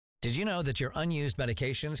Did you know that your unused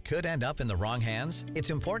medications could end up in the wrong hands?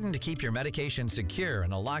 It's important to keep your medications secure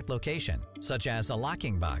in a locked location, such as a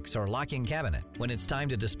locking box or locking cabinet. When it's time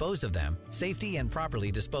to dispose of them, safely and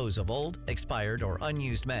properly dispose of old, expired, or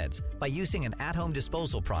unused meds by using an at-home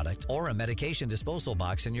disposal product or a medication disposal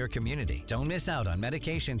box in your community. Don't miss out on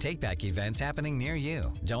medication take-back events happening near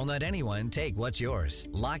you. Don't let anyone take what's yours.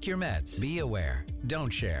 Lock your meds. Be aware.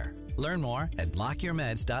 Don't share. Learn more at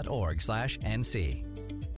lockyourmeds.org/NC.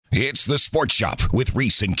 It's the Sports Shop with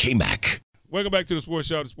Reese and K-Mac. Welcome back to the Sports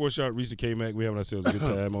Shop. The Sports Shop, Reese and K-Mac. We're having ourselves a good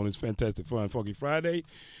time on this fantastic, fun, funky Friday.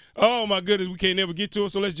 Oh, my goodness, we can't never get to it,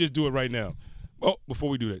 so let's just do it right now. Oh, before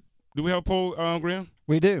we do that, do we have a poll, Graham?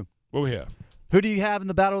 We do. What we have? Who do you have in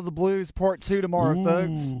the Battle of the Blues Part 2 tomorrow,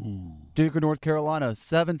 folks? Duke of North Carolina.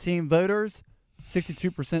 17 voters.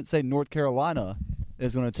 62% say North Carolina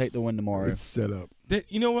is going to take the win tomorrow. It's set up.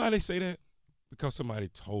 You know why they say that? Because somebody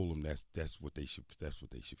told them that's what they should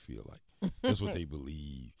feel like. That's what they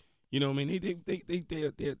believe. You know what I mean?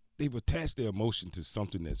 They've attached their emotion to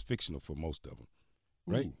something that's fictional for most of them,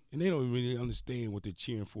 right? Ooh. And they don't really understand what they're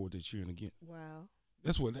cheering for, what they're cheering against. Wow.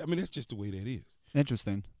 That's just the way that is.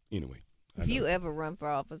 Interesting. Anyway. If you ever run for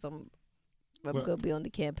office, I'm going to be on the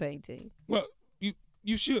campaign team. Well, you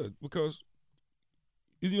should, because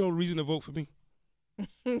you know the reason to vote for me?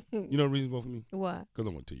 You know the reason to vote for me? Why? Because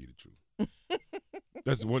I want to tell you the truth.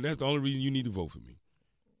 That's the only reason you need to vote for me.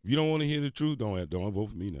 If you don't want to hear the truth, don't vote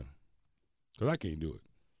for me now. Because I can't do it.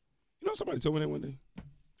 You know, somebody told me that one day.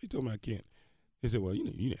 They told me I can't. They said, well, you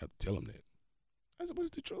didn't have to tell them that. I said, but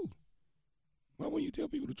it's the truth. Why won't you tell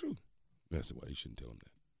people the truth? I said, well, you shouldn't tell them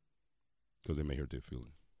that. Because they may hurt their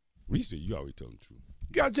feelings. Reese said, you always tell them the truth.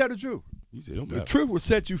 You got to tell the truth. He said, don't the matter. truth will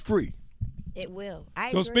set you free. It will.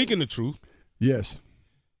 So speaking the truth. Yes.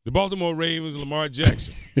 The Baltimore Ravens, Lamar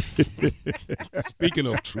Jackson. Speaking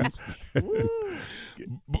of truth.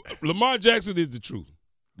 Lamar Jackson is the truth.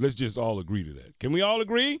 Let's just all agree to that. Can we all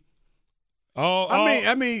agree? All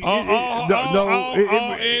hands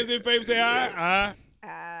in favor say aye.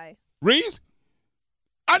 Aye. Reese?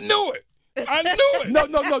 I knew it. No. I knew it.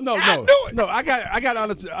 No, I got to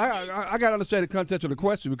understand the context of the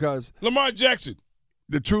question, because Lamar Jackson.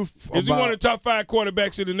 The truth is he one of the top 5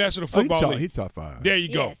 quarterbacks in the National Football League? He's top 5. There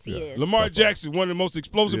you go. Yes, he is. Lamar Jackson, one of the most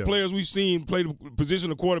explosive players we've seen play the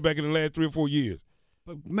position of quarterback in the last 3 or 4 years.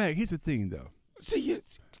 But, Mac, here's the thing, though. See, you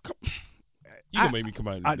going to make me come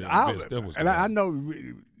out of the I know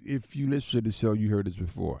if you listen to the show, you heard this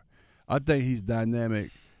before. I think he's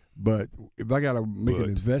dynamic, but if I got to make an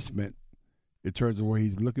investment in terms of what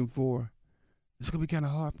he's looking for, it's going to be kind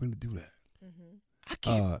of hard for him to do that.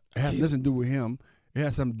 Mm-hmm. It has nothing to do with him. It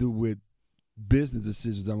has something to do with business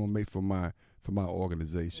decisions I'm gonna make for my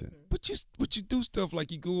organization. But you do stuff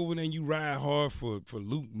like you go over there and you ride hard for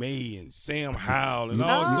Luke May and Sam Howell and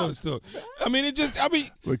all this other stuff. I mean,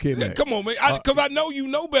 come on, man. Because I know you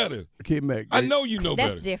know better. Mac, I know you know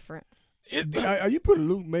better. That's different. Are you putting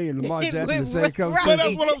Luke May and Lamar Jackson in the same conversation? But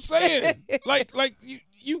that's what I'm saying. like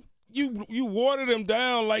you water them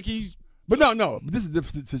down like he's. But no. This is a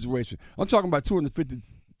different situation. I'm talking about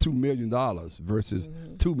 $252 million versus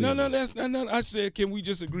 $2 million. No, that's not. I said, can we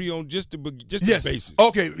just agree on just the basis?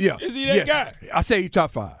 Okay, yeah. Is he that guy? I say he's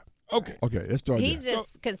top 5. Okay, let's start. He's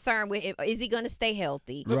just concerned with is he going to stay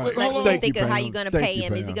healthy? Right. Like, think of how you're going to pay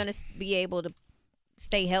him. Is he going to be able to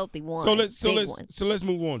stay healthy? So let's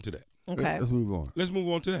move on to that. Okay, let's move on. Let's move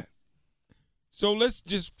on to that. So let's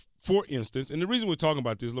just, for instance, and the reason we're talking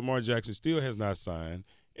about this, Lamar Jackson still has not signed.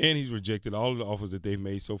 And he's rejected all of the offers that they've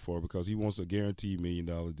made so far because he wants a guaranteed $1 million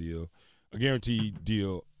deal, a guaranteed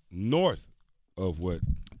deal north of what?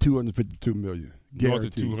 $252 million. North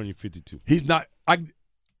of 252. He's not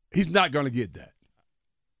going to get that.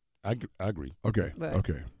 I agree. Okay. Right.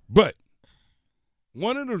 Okay. But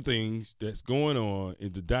one of the things that's going on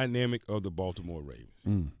is the dynamic of the Baltimore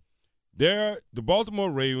Ravens. The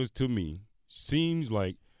Baltimore Ravens, to me, seems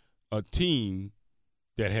like a team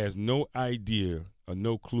that has no idea or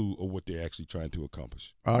no clue of what they're actually trying to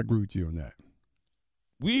accomplish. I agree with you on that.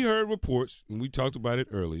 We heard reports, and we talked about it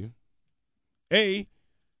earlier. If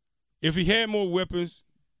he had more weapons,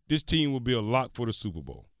 this team would be a lock for the Super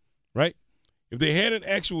Bowl, right? If they had an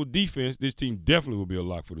actual defense, this team definitely would be a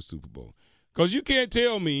lock for the Super Bowl. Because you can't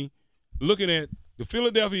tell me, looking at the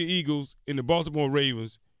Philadelphia Eagles and the Baltimore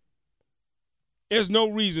Ravens, there's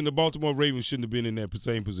no reason the Baltimore Ravens shouldn't have been in that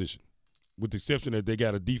same position, with the exception that they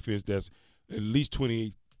got a defense that's at least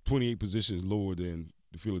 28 positions lower than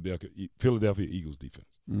the Philadelphia Eagles defense.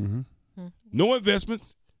 Mm-hmm. No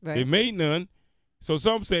investments. Right. They made none. So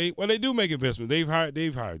some say, well, they do make investments. They've hired.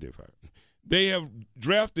 They have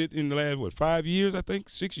drafted in the last, 5 years, I think,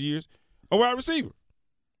 6 years, a wide receiver.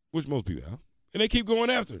 which most people have, and they keep going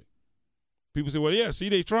after it. People say, well, yeah, see,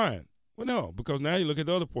 they trying. Well, no, because now you look at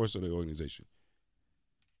the other parts of the organization.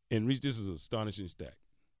 And Reese, this is an astonishing stat.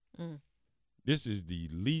 This is the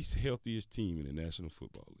least healthiest team in the National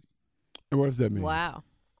Football League. And what does that mean? Wow.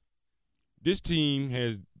 This team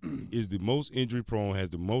is the most injury prone, has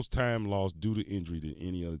the most time lost due to injury than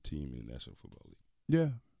any other team in the National Football League. Yeah,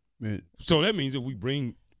 man. So that means if we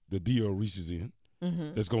bring the D.L. Reese's in,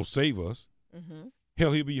 that's going to save us.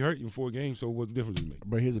 Hell, he'll be hurt in 4 games, so what difference does it make?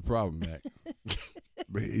 But here's the problem, Mac.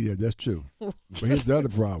 Yeah, that's true. But here's the other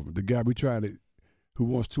problem. The guy we trying to, who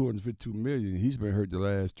wants $252 million, he's been hurt the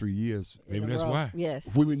last 3 years. Maybe that's why. Yes.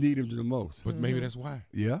 We would need him the most. But maybe that's why.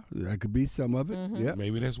 Yeah, that could be some of it. Yeah.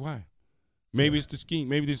 Maybe that's why. Maybe it's the scheme.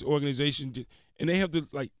 Maybe this organization, and they have to,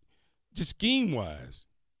 like, just scheme-wise,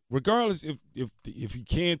 regardless if he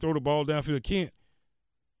can throw the ball downfield or can't,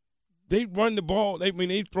 they run the ball. They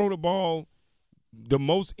throw the ball the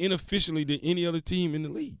most inefficiently than any other team in the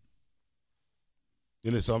league.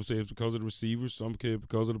 And then some say it's because of the receivers, some say it's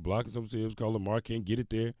because of the blocking, some say it's because Lamar can't get it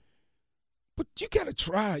there. But you got to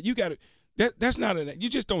try. You got to. That's not you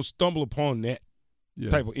just don't stumble upon that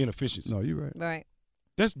type of inefficiency. No, you're right. Right.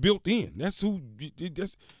 That's built in.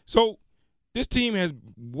 So this team has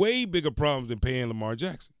way bigger problems than paying Lamar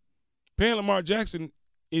Jackson. Paying Lamar Jackson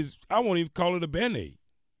is, I won't even call it a Band-Aid.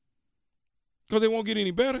 Because they won't get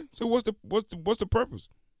any better. So what's the purpose?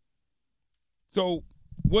 So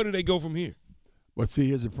where do they go from here? But see,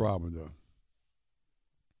 here's the problem though.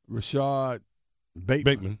 Rashad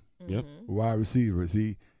Bateman. Yep. Wide receiver.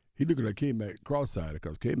 See, he looking at K-Mac cross-eyed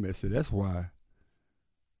because K-Mac said that's why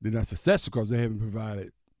they're not successful, because they haven't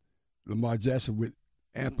provided Lamar Jackson with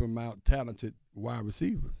ample amount talented wide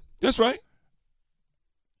receivers. That's right.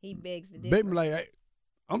 He begs the difference. Bateman like, hey,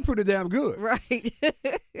 I'm pretty damn good. Right.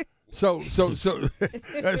 So all this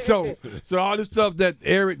stuff that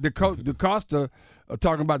Eric DeCosta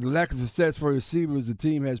talking about the lack of success for receivers the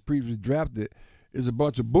team has previously drafted is a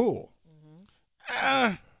bunch of bull.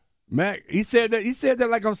 Mac, he said that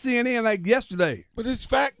like on CNN like yesterday. But it's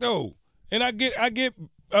fact though, and I get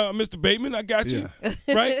Mr. Bateman, I got you,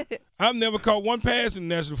 right? I've never caught one pass in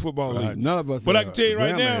the National Football League. None of us. But I can tell you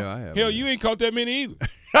right now, hell, you ain't caught that many either.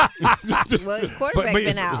 Well, his quarterback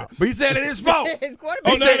been out. But he said it's his fault. His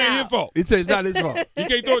quarterback That ain't his fault. He said it's not his fault. He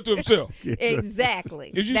can't throw it to himself.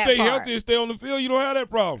 Exactly. If you that stay part. healthy and stay on the field, you don't have that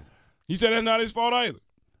problem. He said that's not his fault either.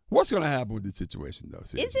 What's going to happen with this situation, though?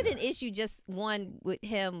 Is it an issue just one with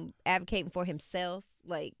him advocating for himself,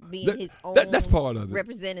 like being his own that's part of it.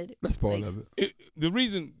 representative? That's part of it. The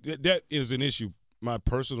reason that is an issue, my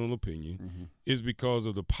personal opinion, is because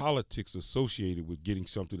of the politics associated with getting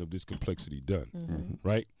something of this complexity done,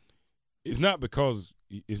 right? It's not because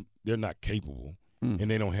they're not capable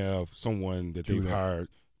and they don't have someone that they've hired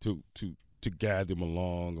to guide them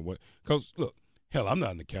along or what. Because, look, hell, I'm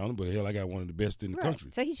not an accountant, but hell, I got one of the best in the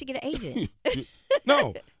country. So he should get an agent.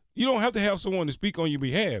 No, you don't have to have someone to speak on your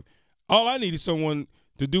behalf. All I need is someone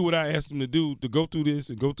to do what I asked them to do, to go through this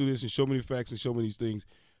and show me the facts and show me these things.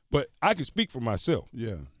 But I can speak for myself.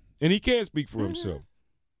 Yeah. And he can speak for himself.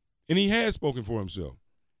 And he has spoken for himself.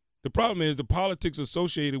 The problem is the politics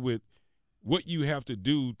associated with what you have to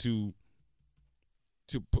do to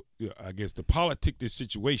I guess, to politic this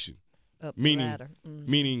situation. Up the meaning, ladder.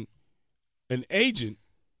 meaning an agent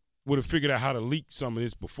would have figured out how to leak some of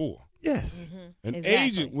this before. Yes. An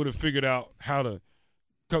agent would have figured out how to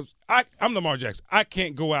 – because I'm Lamar Jackson. I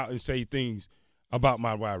can't go out and say things about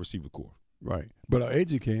my wide receiver core. Right. But an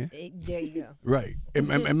agent can. There you go. Right.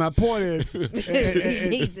 And my point is – He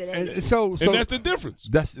needs an agent. So And that's the difference.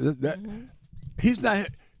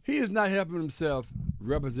 He is not helping himself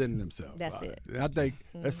representing himself. That's it. And I think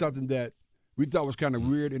that's something that we thought was kind of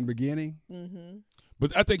weird in the beginning.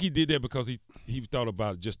 But I think he did that because he thought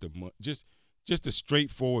about just the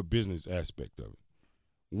straightforward business aspect of it.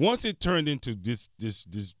 Once it turned into this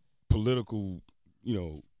political,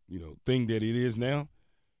 thing that it is now,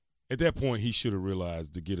 at that point he should have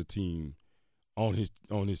realized to get a team on his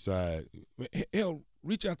side. Hell,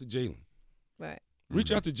 reach out to Jalen. Right.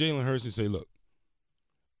 Reach out to Jalen Hurts and say, look,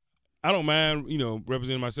 I don't mind,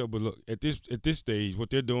 representing myself, but look, at this stage, what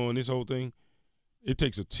they're doing, this whole thing, it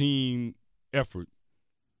takes a team effort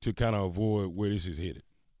to kind of avoid where this is headed.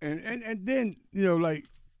 And then, like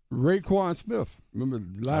Raekwon Smith, remember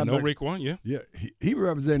the linebacker? I know Raekwon, yeah. Yeah, he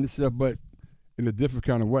represented himself, but in a different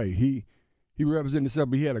kind of way. He represented himself,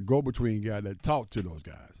 but he had a go-between guy that talked to those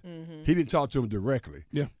guys. He didn't talk to them directly,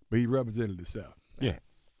 but he represented himself. Yeah,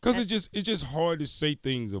 because it's just hard to say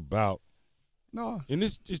things about. No, and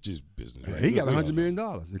it's just business. Right? He got $100 million,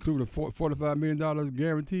 including a $45 million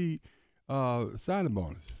guaranteed signing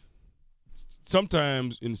bonus.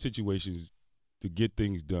 sometimes in situations to get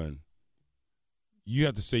things done, you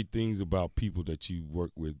have to say things about people that you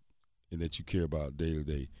work with and that you care about day to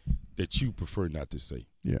day that you prefer not to say.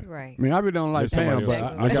 Yeah. Right. I mean, I really don't like Pam, but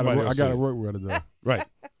I got to work with her though. Right.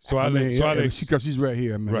 So because she's right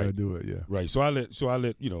here. I right. gotta do it. Yeah. Right. So I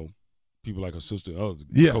let people like her sister,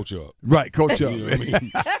 coach her up. Right, coach her. You know what I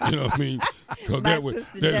mean? You know what I mean? My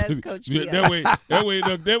sister does coach me up. That way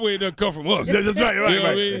it doesn't come from us. That's right. You know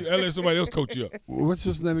what I mean? I let somebody else coach you up. What's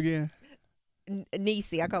his name again?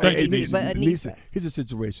 Nisi. I call her Nisi, but Anissa. Here's a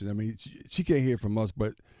situation. I mean, she can't hear from us,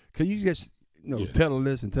 but can you just tell her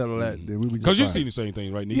this and tell her that? Then we would just because you've seen the same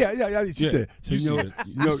thing, right, Nisi? Yeah. She said. So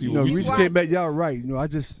Reese came back. Y'all right.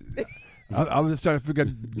 I was just trying to figure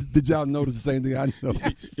out, did y'all notice the same thing I know?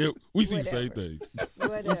 Yeah, we see the same thing.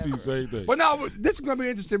 We see the same thing. But no, this is going to be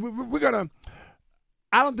interesting. We're going to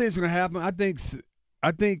 – I don't think it's going to happen.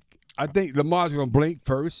 I think Lamar's going to blink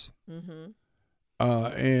first. Mm-hmm.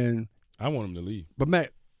 And – I want him to leave. But,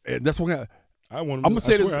 Matt, that's what I want him I'm going to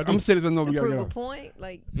say this. I know we got to prove a point?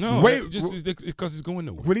 Like, no, wait, it's because it's going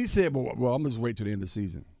nowhere. When he said, well, I'm going to just wait till the end of the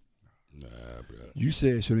season. Nah, bro. You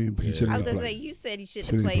said he shouldn't I was going to play. say, you said he should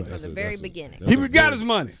have played from the very beginning. He got his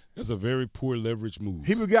money. That's a very poor leverage move.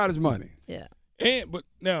 He got his money. Yeah. But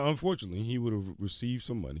now, unfortunately, he would have received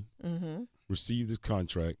some money, received his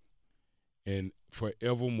contract, and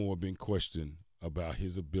forevermore been questioned about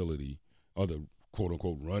his ability or the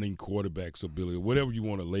quote-unquote running quarterback's ability, whatever you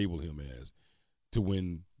want to label him as, to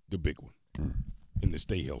win the big one and to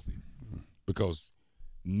stay healthy. Because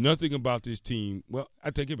nothing about this team – well, I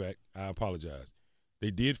take it back. I apologize.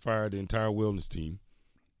 They did fire the entire wellness team.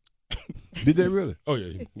 Did they really? Oh,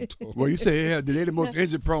 yeah. Well, you say they're the most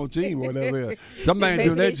injury-prone team or whatever. Somebody ain't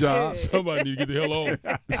doing their job. Somebody need to get the hell on.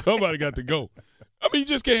 Somebody got to go. I mean, you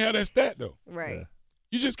just can't have that stat, though. Right. Yeah.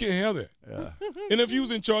 You just can't have that. Yeah. And if you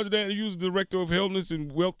was in charge of that, you was the director of healthness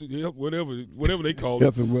and wealth, whatever they call it.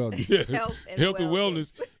 Health and wellness. Yeah. Health and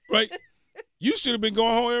wellness. Right? You should have been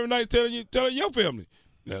going home every night telling your family.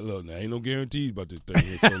 Now, look, ain't no guarantees about this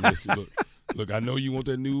thing. So look, I know you want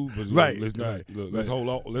that news, but let's not. Right. Look, let's hold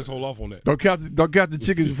off on that. Don't count the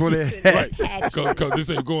chickens before they right. Because this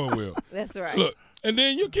ain't going well. That's right. Look, and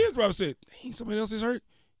then your kids probably said, "Ain't somebody else is hurt."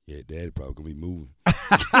 Yeah, Daddy probably gonna be moving.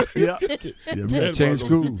 Yeah, we gotta change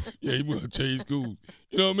school. Yeah, he gonna change school.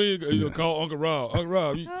 You know what I mean? You know, call Uncle Rob. Uncle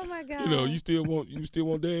Rob, oh my God. You know, you still want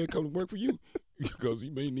Dad to come to work for you because he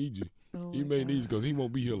may need you. He may need you because he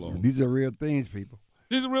won't be here long. These are real things, people.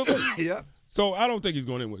 These are real things. Yeah. So I don't think he's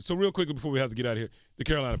going anywhere. So real quickly before we have to get out of here, the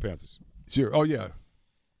Carolina Panthers. Sure. Oh yeah.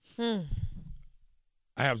 I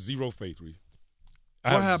have zero faith, Reed.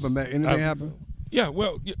 What happened, man? Anything happened? Yeah.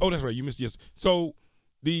 Well. Oh, that's right. You missed. Yes. So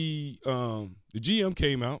the GM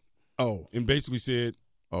came out. Oh. And basically said,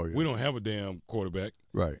 "Oh yeah, we don't have a damn quarterback."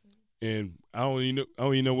 Right. And I don't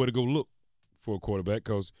even know where to go look for a quarterback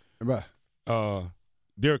because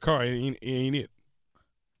Derek Carr ain't it.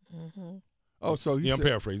 Mm-hmm. Oh, so I'm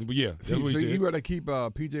paraphrasing, but yeah, that's what he said. You rather keep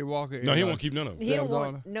P.J. Walker? No, he won't keep none of them. He don't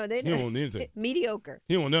want. No, they don't. He don't want anything. Mediocre.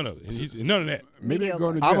 He don't want none of it. He's none of that. Mediocre.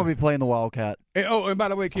 I'm gonna be playing the Wildcat. And by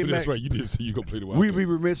the way, that's right. You did say you gonna play the Wildcat. We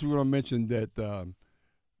remiss. We're gonna mention that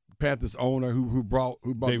Panthers owner who brought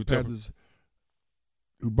David the Panthers,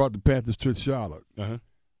 who brought the Panthers to Charlotte.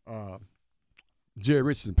 Jerry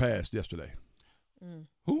Richardson passed yesterday.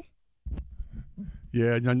 Who?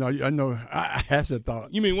 Yeah, I know. I had that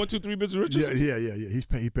thought. You mean 1, 2, 3 Mr. Richardson?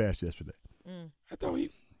 Yeah. He passed yesterday. I thought he.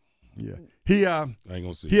 Yeah, he. I ain't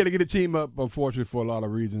gonna see. He had to get the team up, unfortunately, for a lot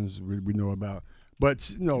of reasons we know about.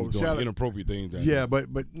 But no, doing inappropriate things. Yeah, but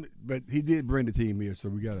he did bring the team here, so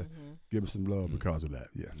we gotta give him some love because of that.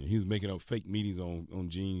 Yeah, he was making up fake meetings on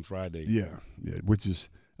Gene Friday. Yeah, which is.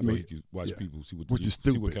 I mean, you can watch people see which is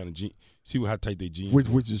stupid. See what kind of how tight they jeans.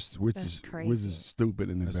 Which is stupid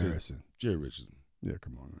and embarrassing. Jerry Richardson. Yeah,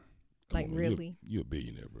 come on. Like really? You're a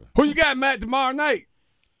billionaire, bro. Who you got, Matt, tomorrow night?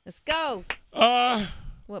 Let's go.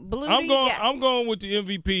 What blue I'm do going. you got? I'm going with the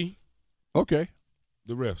MVP. Okay.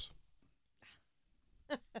 The refs.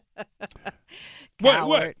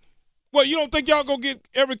 What? What? You don't think y'all gonna get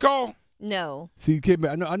every call? No. See, kid,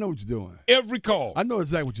 I know what you're doing. Every call. I know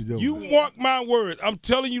exactly what you're doing. You mark my word. I'm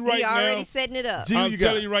telling you right now. He already setting it up. I'm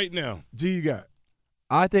telling you right now. G, you got.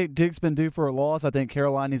 I think Duke's been due for a loss. I think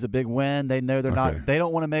Carolina needs a big win. They know they're not. They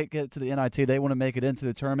don't want to make it to the NIT. They want to make it into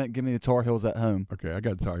the tournament. Give me the Tar Heels at home. Okay, I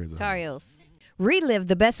got the Tar Heels. Tar Heels. Relive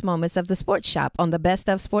the best moments of the Sports Shop on the Best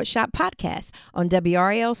of Sports Shop podcast on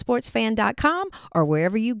WRLSportsFan.com or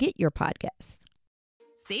wherever you get your podcasts.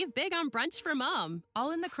 Save big on brunch for mom,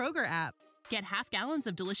 all in the Kroger app. Get half gallons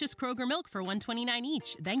of delicious Kroger milk for $1.29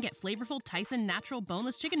 each. Then get flavorful Tyson natural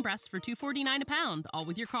boneless chicken breasts for $2.49 a pound, all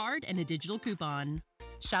with your card and a digital coupon.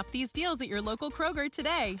 Shop these deals at your local Kroger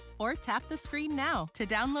today, or tap the screen now to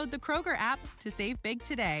download the Kroger app to save big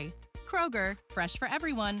today. Kroger, fresh for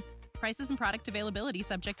everyone. Prices and product availability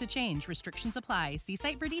subject to change. Restrictions apply. See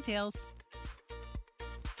site for details.